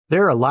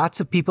There are lots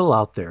of people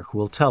out there who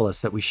will tell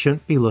us that we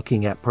shouldn't be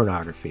looking at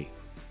pornography,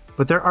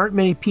 but there aren't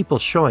many people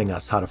showing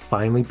us how to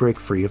finally break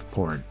free of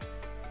porn.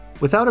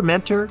 Without a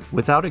mentor,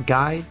 without a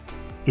guide,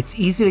 it's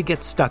easy to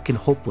get stuck in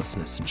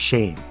hopelessness and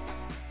shame.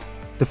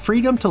 The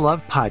Freedom to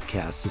Love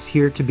podcast is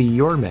here to be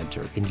your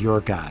mentor and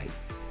your guide.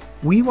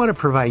 We want to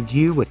provide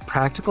you with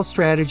practical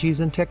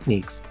strategies and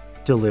techniques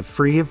to live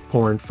free of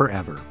porn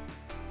forever.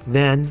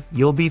 Then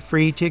you'll be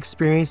free to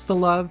experience the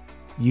love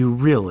you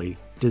really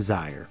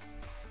desire.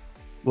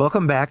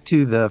 Welcome back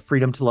to the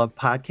Freedom to Love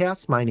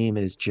podcast. My name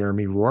is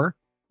Jeremy Rohr.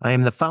 I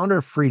am the founder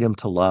of Freedom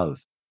to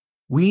Love.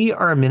 We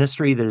are a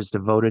ministry that is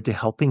devoted to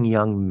helping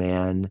young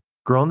men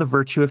grow in the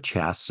virtue of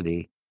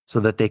chastity so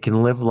that they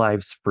can live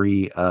lives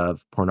free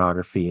of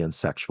pornography and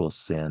sexual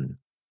sin.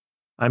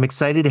 I'm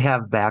excited to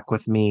have back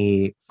with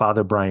me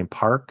Father Brian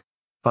Park.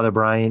 Father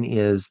Brian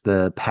is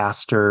the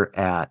pastor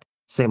at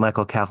St.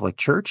 Michael Catholic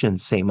Church in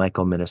St.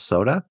 Michael,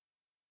 Minnesota.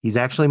 He's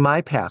actually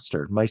my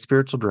pastor, my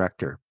spiritual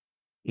director.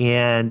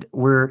 And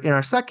we're in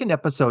our second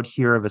episode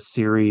here of a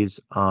series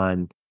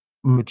on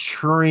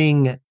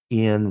maturing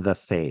in the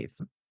faith.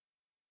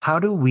 How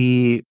do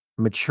we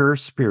mature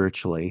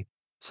spiritually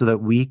so that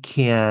we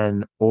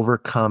can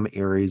overcome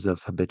areas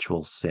of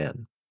habitual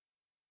sin?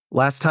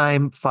 Last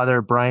time,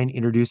 Father Brian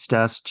introduced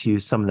us to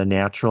some of the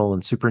natural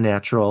and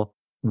supernatural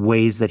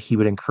ways that he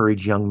would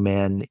encourage young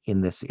men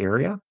in this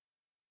area.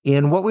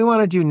 And what we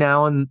want to do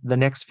now in the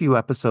next few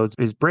episodes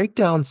is break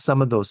down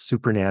some of those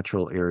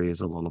supernatural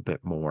areas a little bit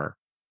more.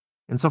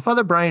 And so,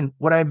 Father Brian,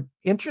 what I'm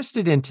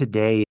interested in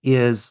today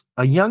is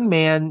a young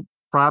man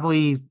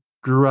probably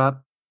grew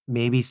up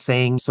maybe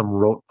saying some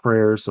rote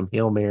prayers, some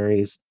Hail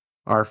Marys,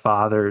 Our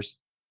Fathers.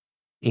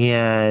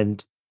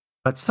 And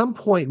at some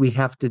point, we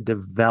have to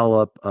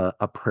develop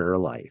a prayer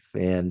life.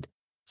 And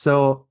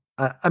so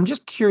I'm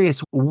just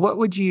curious, what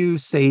would you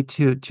say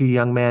to a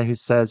young man who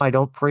says, I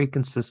don't pray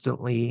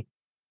consistently,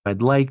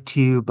 I'd like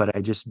to, but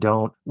I just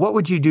don't? What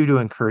would you do to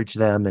encourage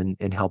them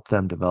and help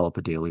them develop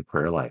a daily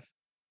prayer life?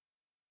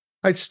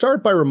 I'd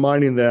start by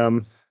reminding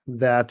them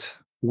that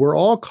we're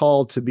all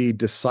called to be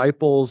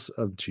disciples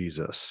of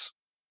Jesus.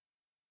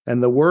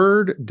 And the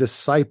word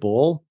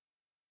disciple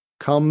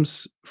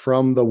comes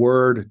from the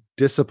word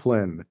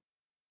discipline.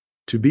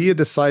 To be a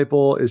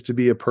disciple is to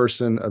be a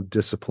person of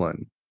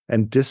discipline.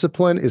 And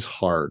discipline is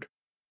hard.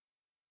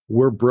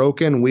 We're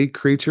broken, weak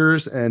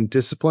creatures, and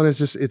discipline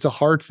is it's a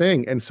hard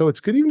thing. And so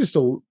it's good even just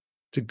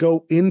to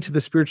go into the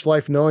spiritual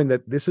life knowing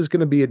that this is going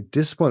to be a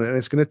discipline and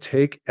it's going to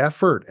take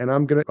effort, and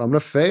I'm going to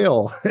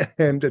fail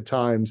and at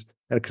times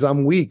because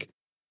I'm weak.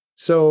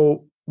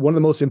 So one of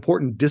the most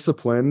important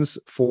disciplines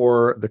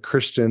for the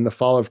Christian, the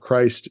follower of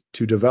Christ,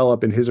 to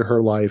develop in his or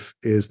her life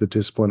is the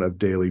discipline of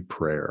daily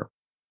prayer.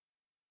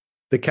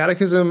 The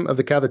Catechism of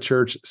the Catholic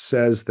Church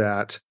says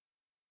that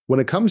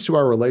when it comes to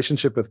our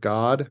relationship with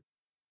God,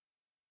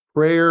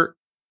 prayer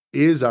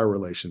is our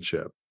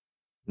relationship.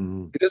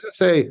 It doesn't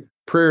say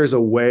prayer is a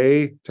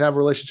way to have a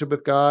relationship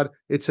with God.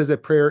 It says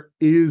that prayer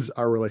is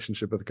our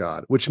relationship with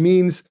God, which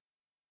means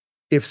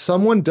if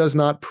someone does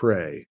not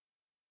pray,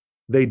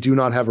 they do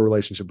not have a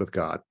relationship with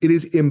God. It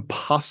is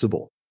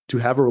impossible to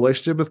have a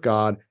relationship with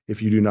God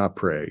if you do not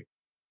pray.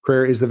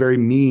 Prayer is the very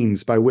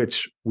means by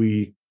which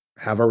we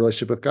have our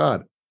relationship with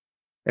God.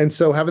 And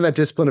so having that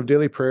discipline of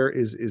daily prayer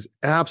is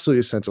absolutely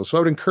essential. So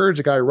I would encourage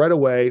a guy right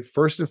away,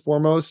 first and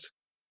foremost,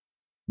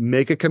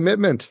 make a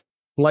commitment.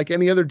 Like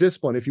any other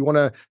discipline, if you want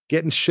to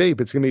get in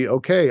shape, it's going to be,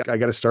 okay, I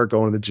got to start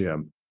going to the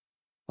gym.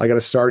 I got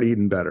to start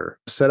eating better.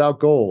 Set out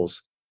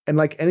goals. And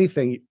like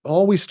anything,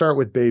 always start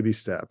with baby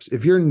steps.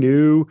 If you're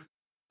new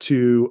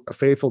to a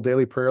faithful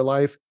daily prayer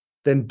life,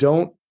 then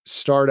don't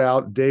start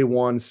out day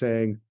one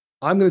saying,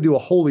 I'm going to do a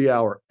holy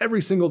hour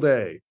every single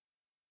day.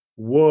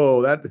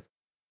 Whoa,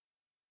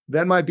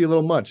 that might be a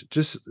little much.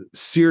 Just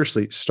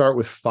seriously, start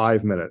with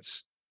 5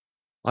 minutes.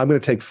 I'm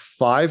going to take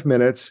 5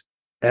 minutes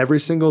every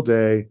single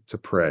day to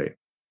pray.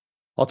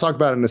 I'll talk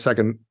about in a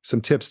second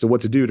some tips to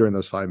what to do during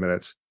those 5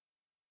 minutes.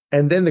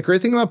 And then the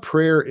great thing about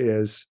prayer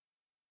is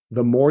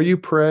the more you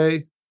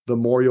pray, the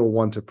more you'll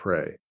want to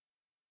pray.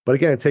 But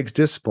again, it takes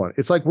discipline.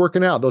 It's like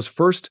working out. Those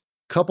first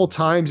couple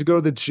times you go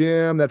to the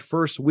gym, that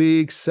first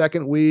week,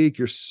 second week,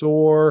 you're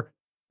sore,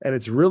 and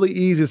it's really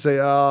easy to say,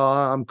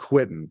 oh, I'm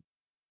quitting.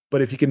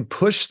 But if you can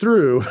push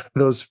through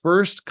those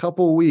first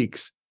couple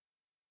weeks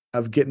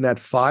of getting that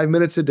 5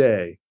 minutes a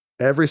day,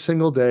 every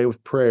single day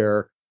with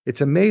prayer, it's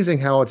amazing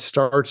how it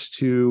starts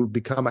to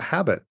become a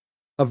habit.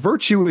 A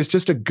virtue is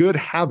just a good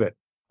habit.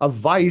 A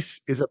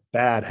vice is a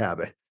bad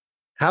habit.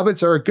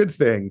 Habits are a good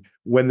thing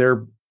when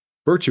they're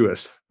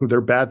virtuous.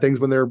 They're bad things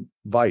when they're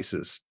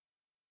vices.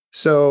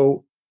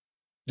 So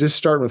just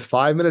start with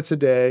 5 minutes a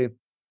day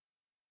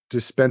to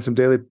spend some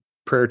daily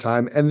prayer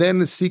time, and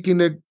then seeking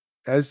to,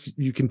 as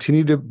you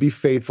continue to be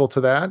faithful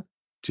to that,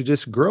 to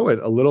just grow it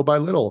a little by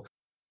little.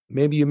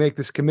 Maybe you make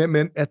this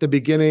commitment at the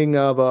beginning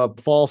of a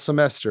fall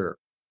semester,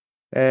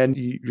 and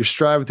you're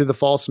striving through the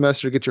fall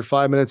semester to get your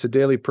 5 minutes of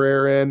daily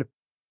prayer in.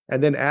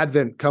 And then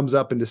Advent comes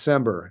up in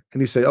December,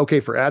 and you say, okay,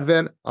 for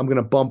Advent, I'm going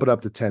to bump it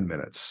up to 10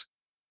 minutes.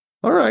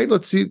 All right,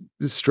 let's see,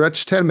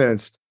 stretch 10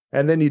 minutes.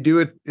 And then you do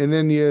it, and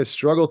then you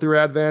struggle through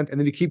Advent, and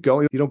then you keep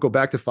going. You don't go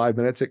back to 5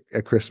 minutes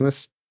at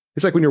Christmas.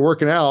 It's like when you're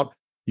working out,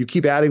 you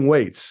keep adding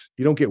weights.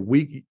 You don't get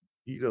weak.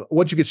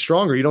 Once you get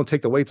stronger, you don't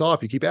take the weights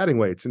off. You keep adding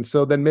weights. And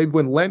so then maybe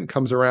when Lent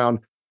comes around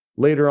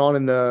later on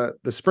in the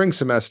spring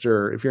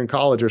semester, if you're in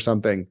college or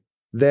something,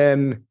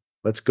 then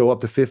let's go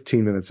up to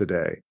 15 minutes a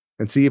day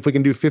and see if we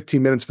can do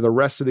 15 minutes for the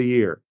rest of the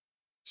year.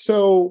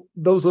 So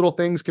those little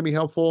things can be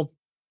helpful.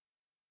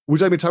 Would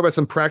you like me to talk about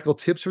some practical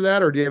tips for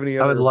that, or do you have any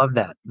I other? would love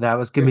that. That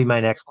was going to be my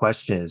next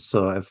question is,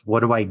 so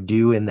what do I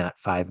do in that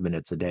 5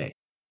 minutes a day?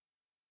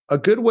 A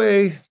good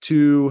way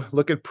to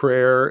look at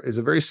prayer is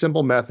a very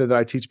simple method that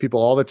I teach people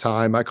all the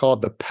time. I call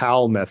it the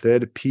PAL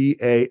method,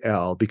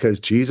 P-A-L, because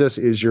Jesus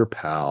is your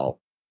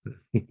pal.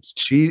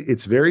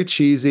 It's very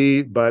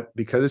cheesy, but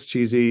because it's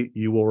cheesy,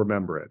 you will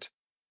remember it.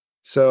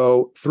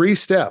 So 3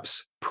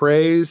 steps: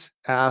 praise,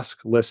 ask,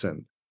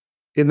 listen.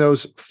 In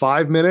those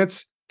 5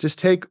 minutes, just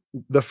take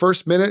the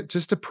first minute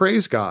just to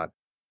praise God.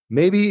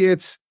 Maybe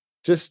it's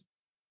just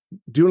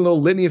doing a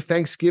little litany of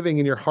thanksgiving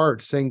in your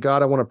heart, saying,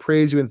 God, I want to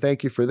praise you and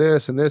thank you for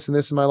this and this and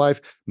this in my life.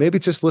 Maybe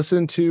it's just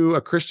listen to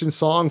a Christian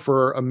song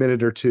for a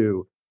minute or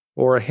two,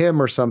 or a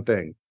hymn or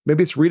something.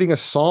 Maybe it's reading a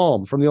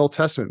psalm from the Old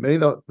Testament. Many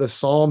of the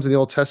psalms in the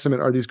Old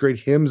Testament are these great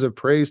hymns of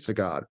praise to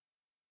God.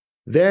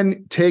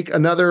 Then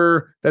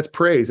that's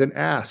praise, and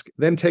ask.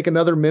 Then take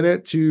another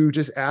minute to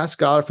just ask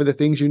God for the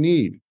things you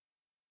need,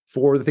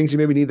 for the things you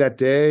maybe need that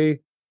day,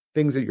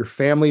 things that your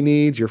family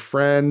needs, your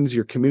friends,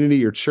 your community,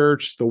 your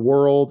church, the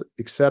world,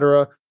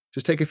 etc.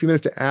 Just take a few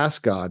minutes to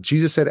ask God.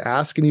 Jesus said,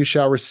 ask and you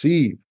shall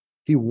receive.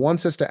 He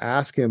wants us to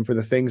ask him for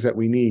the things that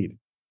we need.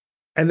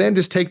 And then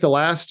just take the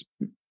last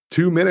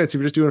 2 minutes, if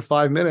you're just doing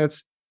 5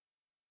 minutes,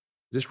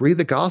 just read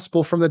the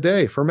gospel from the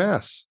day for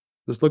Mass.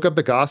 Just look up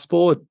the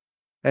gospel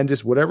and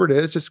just whatever it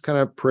is, just kind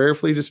of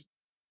prayerfully just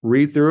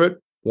read through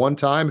it one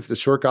time. If it's a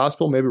short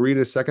gospel, maybe read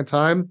it a second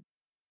time.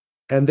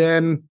 And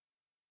then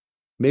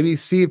maybe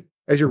see,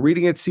 as you're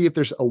reading it, see if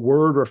there's a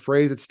word or a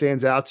phrase that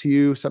stands out to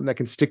you, something that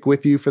can stick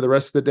with you for the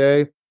rest of the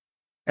day.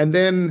 And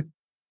then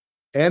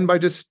end by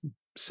just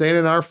saying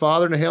an Our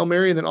Father and a Hail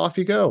Mary, and then off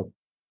you go.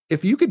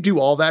 If you could do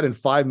all that in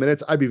 5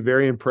 minutes, I'd be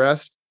very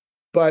impressed.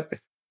 But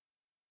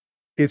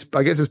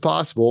I guess it's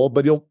possible,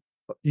 but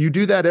you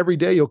do that every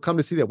day, you'll come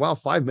to see that, wow,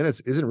 5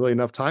 minutes isn't really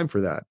enough time for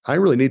that. I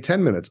really need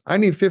 10 minutes. I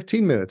need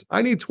 15 minutes.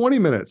 I need 20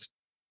 minutes.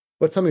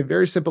 But something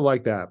very simple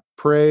like that: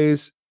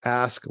 praise,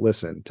 ask,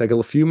 listen. Take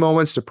a few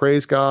moments to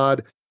praise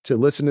God, to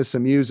listen to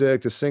some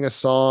music, to sing a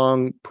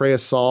song, pray a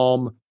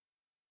psalm.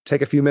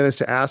 Take a few minutes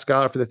to ask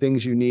God for the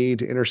things you need,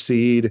 to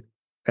intercede,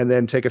 and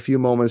then take a few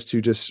moments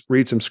to just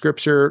read some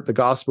scripture. The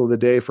gospel of the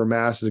day for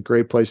Mass is a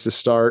great place to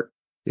start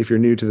if you're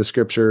new to the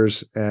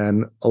scriptures,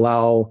 and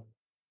allow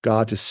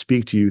God to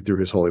speak to you through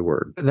his holy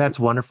word. That's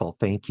wonderful.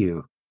 Thank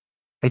you.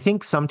 I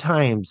think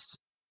sometimes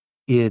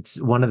it's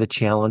one of the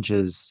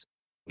challenges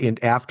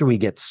after we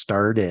get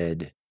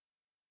started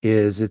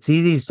is it's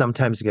easy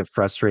sometimes to get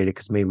frustrated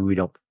because maybe we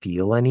don't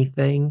feel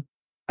anything.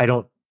 I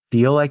don't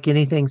feel like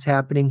anything's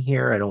happening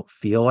here. I don't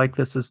feel like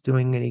this is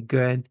doing any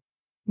good.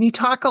 Can you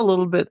talk a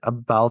little bit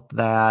about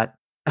that?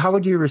 How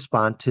would you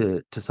respond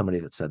to somebody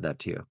that said that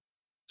to you?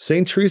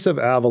 St. Teresa of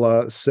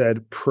Avila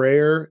said,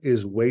 prayer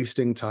is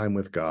wasting time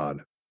with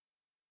God.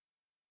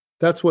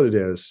 That's what it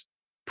is.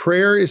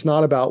 Prayer is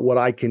not about what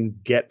I can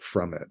get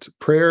from it.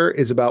 Prayer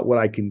is about what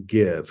I can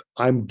give.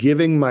 I'm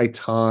giving my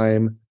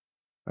time.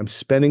 I'm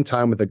spending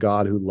time with a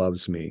God who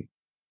loves me.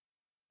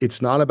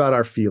 It's not about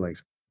our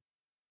feelings.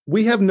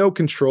 We have no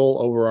control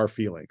over our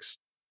feelings.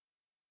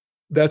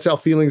 That's how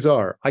feelings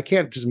are. I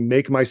can't just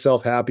make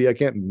myself happy. I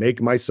can't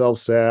make myself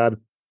sad.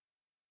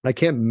 I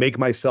can't make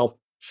myself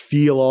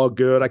feel all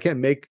good. I can't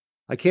make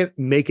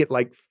it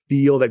like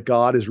feel that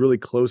God is really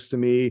close to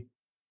me,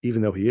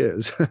 even though he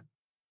is.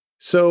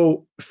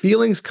 So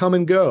feelings come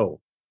and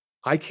go.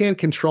 I can't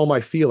control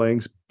my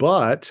feelings,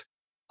 but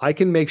I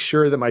can make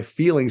sure that my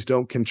feelings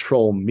don't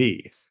control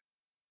me.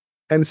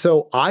 And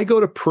so I go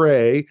to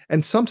pray,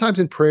 and sometimes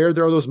in prayer,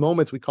 there are those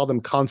moments, we call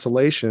them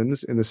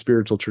consolations in the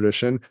spiritual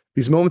tradition,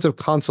 these moments of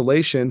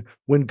consolation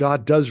when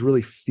God does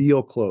really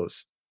feel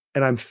close,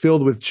 and I'm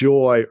filled with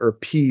joy or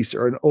peace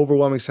or an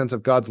overwhelming sense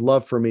of God's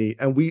love for me.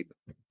 And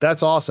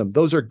that's awesome.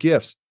 Those are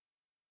gifts.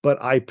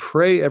 But I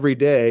pray every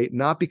day,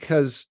 not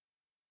because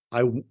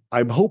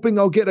I'm hoping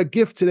I'll get a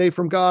gift today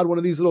from God, one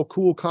of these little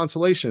cool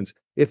consolations.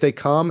 If they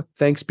come,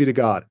 thanks be to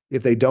God.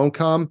 If they don't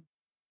come,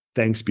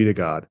 thanks be to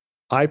God.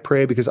 I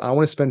pray because I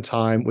want to spend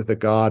time with a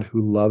God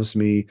who loves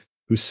me,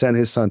 who sent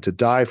his son to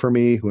die for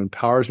me, who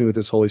empowers me with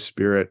his Holy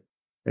Spirit.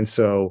 And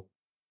so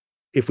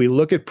if we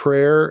look at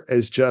prayer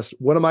as just,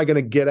 what am I going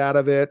to get out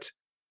of it?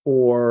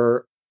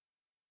 Or,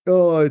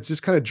 oh, it's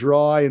just kind of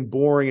dry and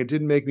boring. I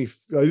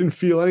didn't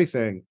feel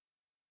anything.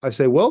 I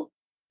say, well,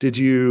 did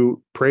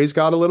you praise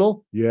God a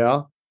little?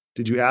 Yeah.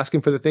 Did you ask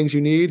him for the things you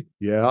need?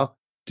 Yeah.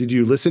 Did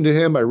you listen to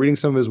him by reading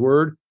some of his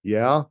word?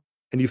 Yeah.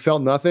 And you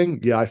felt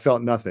nothing? Yeah, I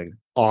felt nothing.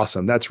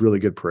 Awesome. That's really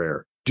good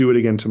prayer. Do it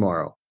again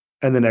tomorrow,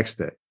 and the next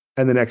day,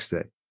 and the next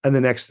day, and the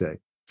next day,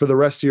 for the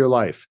rest of your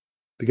life.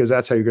 because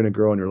that's how you're going to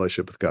grow in your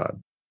relationship with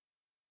God.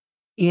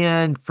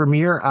 And from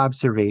your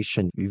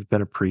observation, you've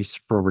been a priest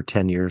for over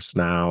 10 years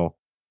now.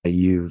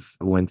 You've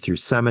went through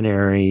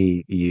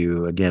seminary.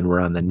 You, again,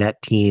 were on the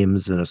net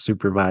teams and a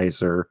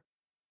supervisor.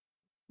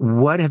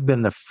 What have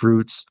been the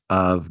fruits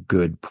of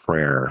good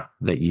prayer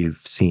that you've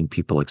seen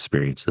people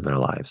experience in their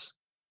lives?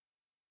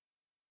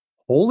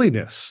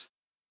 Holiness.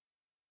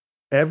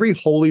 Every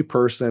holy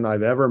person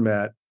I've ever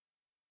met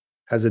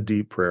has a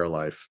deep prayer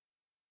life.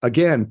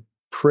 Again,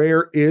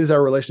 prayer is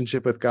our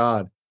relationship with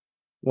God.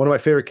 One of my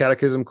favorite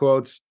catechism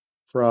quotes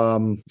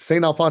from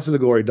St. Alphonsus of the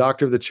Glory,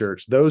 Doctor of the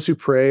Church: those who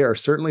pray are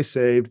certainly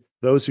saved.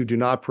 Those who do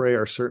not pray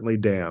are certainly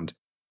damned.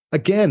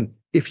 Again,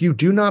 if you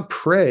do not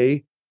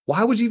pray,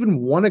 why would you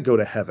even want to go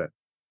to heaven?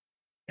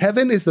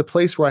 Heaven is the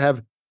place where I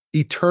have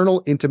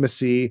eternal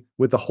intimacy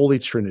with the Holy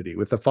Trinity,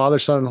 with the Father,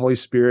 Son, and Holy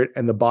Spirit,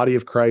 and the body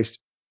of Christ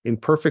in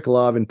perfect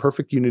love and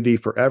perfect unity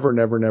forever,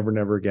 never, never,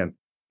 never again.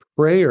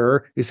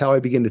 Prayer is how I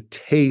begin to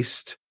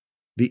taste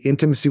the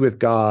intimacy with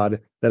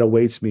God that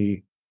awaits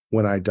me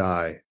when I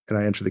die and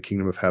I enter the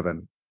kingdom of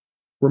heaven.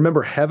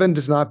 Remember, heaven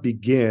does not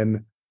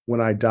begin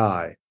when I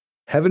die.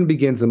 Heaven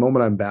begins the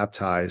moment I'm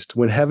baptized,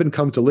 when heaven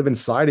comes to live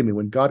inside of me,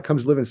 when God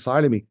comes to live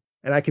inside of me,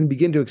 and I can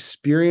begin to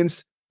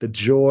experience the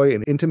joy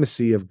and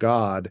intimacy of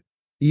God,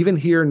 even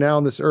here now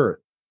on this earth.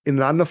 And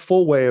not in a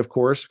full way, of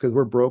course, because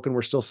we're broken,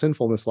 we're still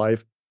sinful in this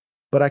life,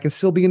 but I can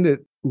still begin to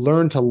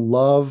learn to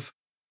love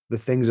the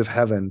things of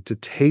heaven, to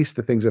taste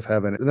the things of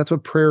heaven. And that's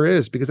what prayer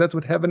is, because that's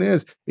what heaven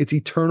is. It's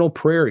eternal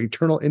prayer,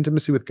 eternal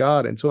intimacy with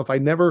God. And so if I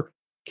never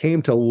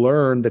came to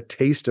learn the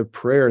taste of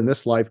prayer in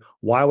this life,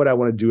 why would I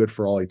want to do it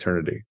for all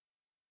eternity?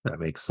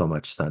 That makes so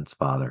much sense,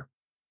 Father.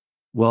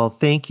 Well,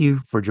 thank you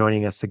for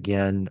joining us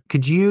again.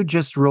 Could you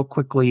just real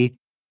quickly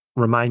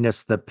remind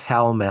us the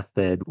PAL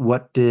method?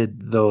 What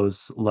did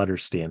those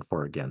letters stand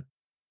for again?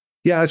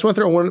 Yeah, I just want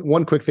to throw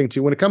one quick thing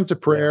too. When it comes to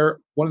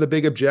prayer, one of the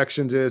big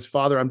objections is,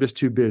 Father, I'm just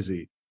too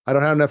busy. I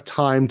don't have enough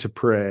time to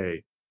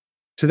pray.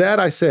 To that,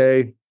 I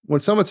say, when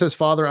someone says,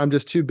 Father, I'm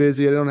just too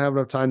busy, I don't have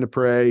enough time to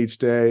pray each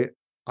day,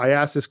 I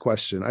ask this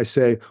question. I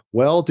say,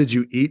 well, did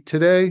you eat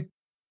today?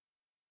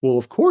 Well,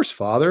 of course,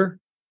 Father.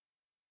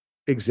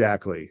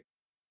 Exactly.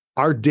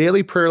 Our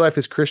daily prayer life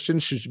as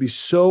Christians should be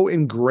so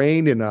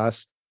ingrained in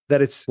us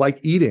that it's like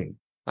eating.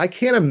 I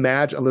can't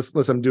imagine,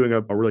 unless I'm doing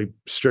a really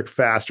strict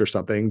fast or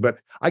something, but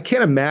I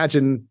can't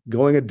imagine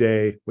going a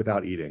day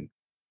without eating.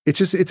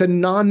 It's a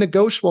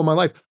non-negotiable in my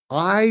life.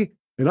 I'm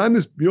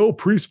this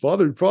priest,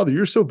 Father,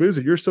 you're so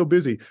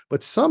busy.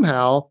 But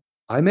somehow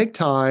I make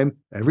time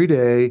every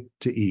day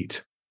to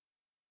eat.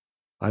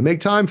 I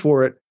make time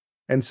for it.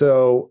 And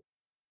so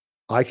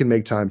I can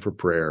make time for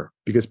prayer,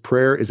 because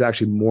prayer is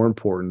actually more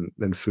important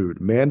than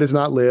food. Man does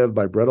not live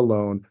by bread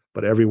alone,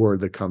 but every word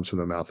that comes from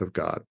the mouth of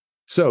God.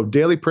 So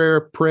daily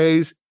prayer: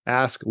 praise,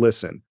 ask,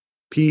 listen.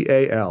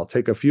 PAL.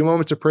 Take a few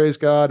moments to praise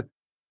God, a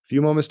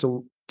few moments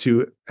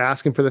to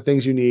ask him for the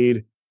things you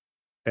need,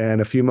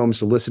 and a few moments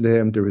to listen to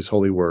him through his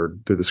holy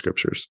word, through the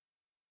scriptures.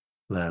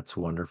 That's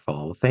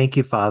wonderful. Well, thank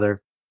you,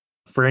 Father.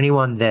 For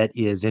anyone that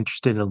is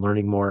interested in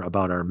learning more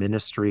about our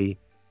ministry,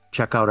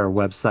 check out our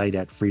website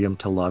at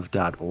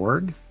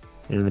freedomtolove.org.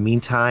 And in the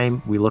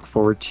meantime, we look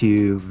forward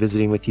to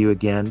visiting with you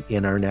again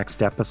in our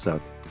next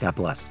episode. God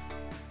bless.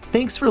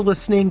 Thanks for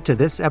listening to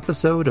this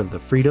episode of the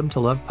Freedom to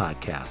Love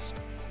podcast.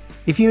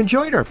 If you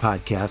enjoyed our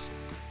podcast,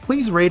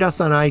 please rate us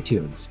on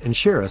iTunes and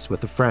share us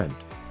with a friend.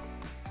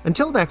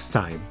 Until next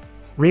time,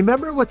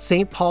 remember what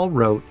St. Paul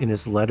wrote in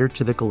his letter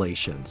to the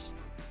Galatians.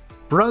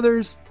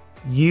 Brothers,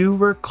 you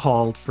were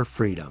called for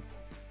freedom.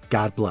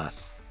 God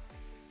bless.